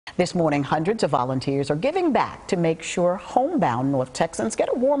This morning, hundreds of volunteers are giving back to make sure homebound North Texans get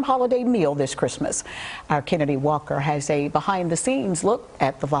a warm holiday meal this Christmas. Our Kennedy Walker has a behind-the-scenes look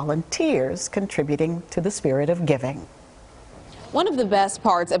at the volunteers contributing to the spirit of giving. One of the best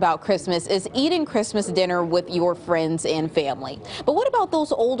parts about Christmas is eating Christmas dinner with your friends and family. But what about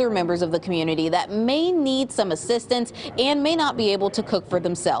those older members of the community that may need some assistance and may not be able to cook for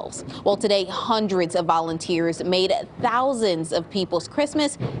themselves? Well, today, hundreds of volunteers made thousands of people's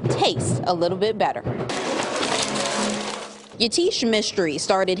Christmas taste a little bit better. Yatish Mystery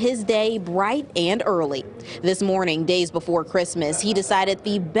started his day bright and early. This morning, days before Christmas, he decided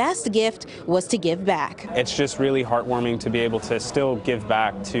the best gift was to give back. It's just really heartwarming to be able to still give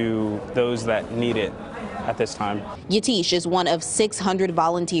back to those that need it at this time. Yatish is one of 600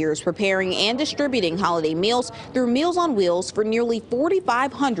 volunteers preparing and distributing holiday meals through Meals on Wheels for nearly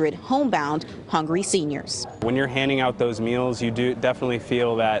 4,500 homebound hungry seniors. When you're handing out those meals, you do definitely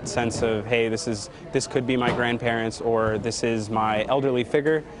feel that sense of, hey, this could be my grandparents, or this is my elderly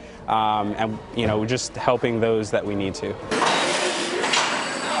figure, and just helping those that we need to.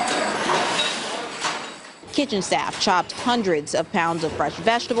 Kitchen staff chopped hundreds of pounds of fresh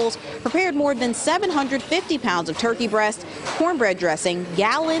vegetables, prepared more than 750 pounds of turkey breast, cornbread dressing,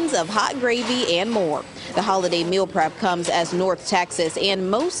 gallons of hot gravy, and more. The holiday meal prep comes as North Texas and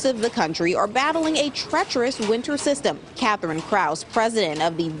most of the country are battling a treacherous winter system. Catherine Krause, president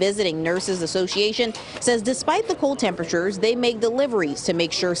of the Visiting Nurses Association, says despite the cold temperatures, they make deliveries to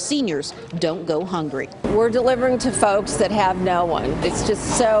make sure seniors don't go hungry. We're delivering to folks that have no one. It's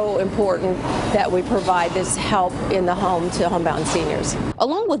just so important that we provide this help in the home to homebound seniors.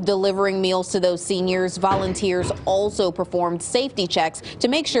 Along with delivering meals to those seniors, volunteers also performed safety checks to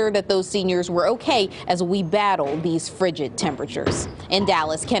make sure that those seniors were okay as we battle these frigid temperatures. In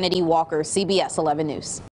Dallas, Kennedy Walker, CBS 11 News.